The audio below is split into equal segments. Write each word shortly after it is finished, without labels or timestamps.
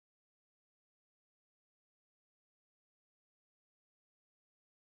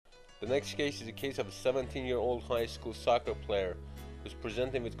The next case is a case of a 17-year-old high school soccer player who is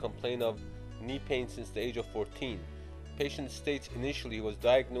presenting with complaint of knee pain since the age of 14. Patient states initially he was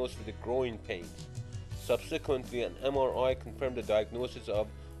diagnosed with growing pains. Subsequently, an MRI confirmed the diagnosis of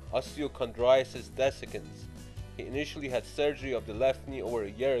Osteochondritis Dissecans. He initially had surgery of the left knee over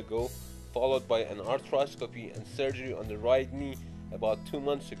a year ago, followed by an arthroscopy and surgery on the right knee about 2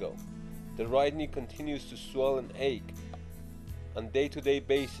 months ago. The right knee continues to swell and ache on a day-to-day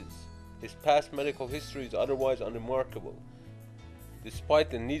basis. His past medical history is otherwise unremarkable. Despite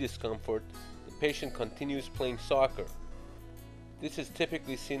the knee discomfort, the patient continues playing soccer. This is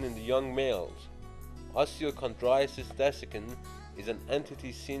typically seen in the young males. Osteochondritis dissecans is an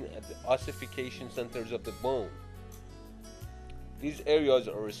entity seen at the ossification centers of the bone. These areas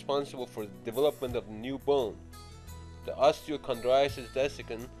are responsible for the development of the new bone. The osteochondritis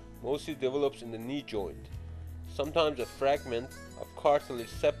dissecans mostly develops in the knee joint. Sometimes a fragment of cartilage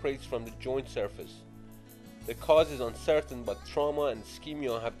separates from the joint surface. The cause is uncertain, but trauma and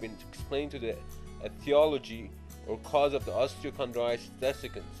ischemia have been explained to the etiology or cause of the osteochondritis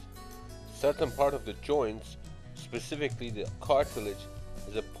dissecans. Certain part of the joints, specifically the cartilage,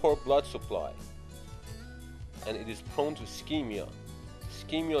 has a poor blood supply, and it is prone to ischemia.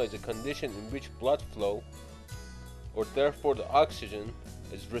 Ischemia is a condition in which blood flow, or therefore the oxygen,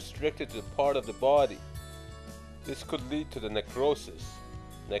 is restricted to the part of the body. This could lead to the necrosis.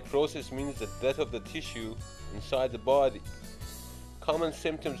 Necrosis means the death of the tissue inside the body. Common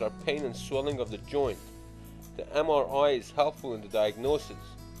symptoms are pain and swelling of the joint. The MRI is helpful in the diagnosis.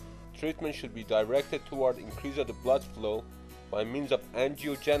 Treatment should be directed toward increase of the blood flow by means of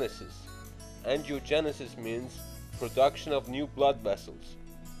angiogenesis. Angiogenesis means production of new blood vessels.